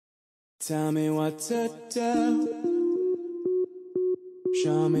Tell me what to do.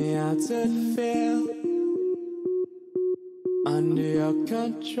 Show me how to feel. Under your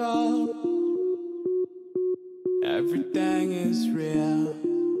control. Everything is real.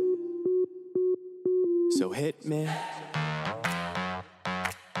 So hit me.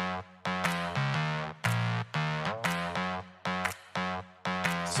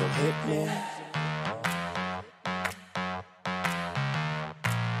 So hit me.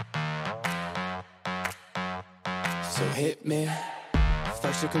 So hit me.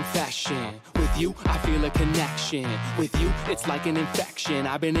 First a confession. With you, I feel a connection. With you, it's like an infection.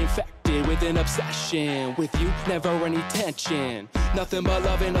 I've been infected with an obsession. With you, never any tension. Nothing but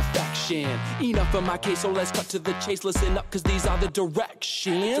love and affection. Enough of my case, so let's cut to the chase. Listen up, cause these are the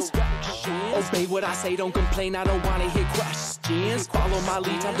directions. Obey what I say, don't complain, I don't wanna hear questions. Follow my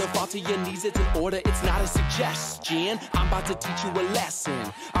lead, time to fall to your knees. It's an order, it's not a suggestion. I'm about to teach you a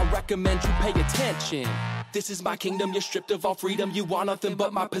lesson. I recommend you pay attention. This is my kingdom, you're stripped of all freedom. You want nothing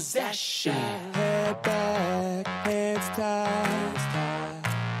but my possession. Head back, hands tied,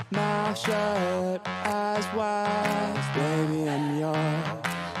 mouth shut, eyes wide. Baby, I'm yours.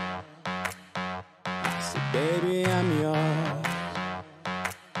 I said, baby, I'm yours.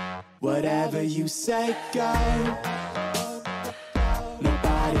 Whatever you say, go.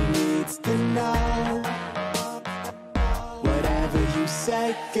 Nobody needs to know. Whatever you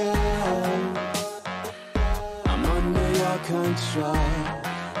say, go. Control.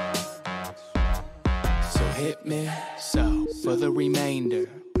 So hit me. So for the remainder,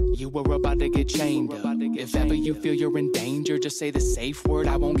 you were about to get chained up. If ever you feel you're in danger, just say the safe word,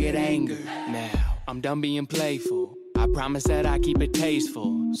 I won't get angered. Now I'm done being playful. I promise that I keep it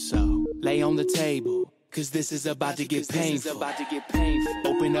tasteful. So lay on the table, cause this is about to get painful.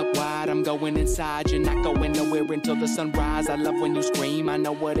 Open up wide, I'm going inside. You're not going nowhere until the sunrise. I love when you scream, I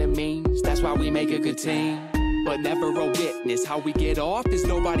know what it means. That's why we make a good team. But never a witness. How we get off is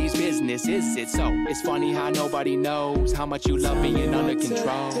nobody's business, is it? So it's funny how nobody knows how much you love being under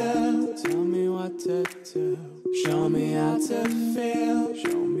control. Tell me what to do. Show me how to feel.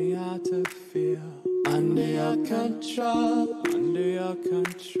 Show me how to feel. Under your control. Under your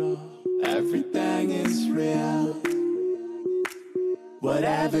control. Everything is real.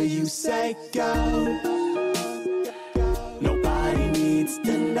 Whatever you say, go. Nobody needs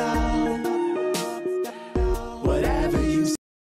to know.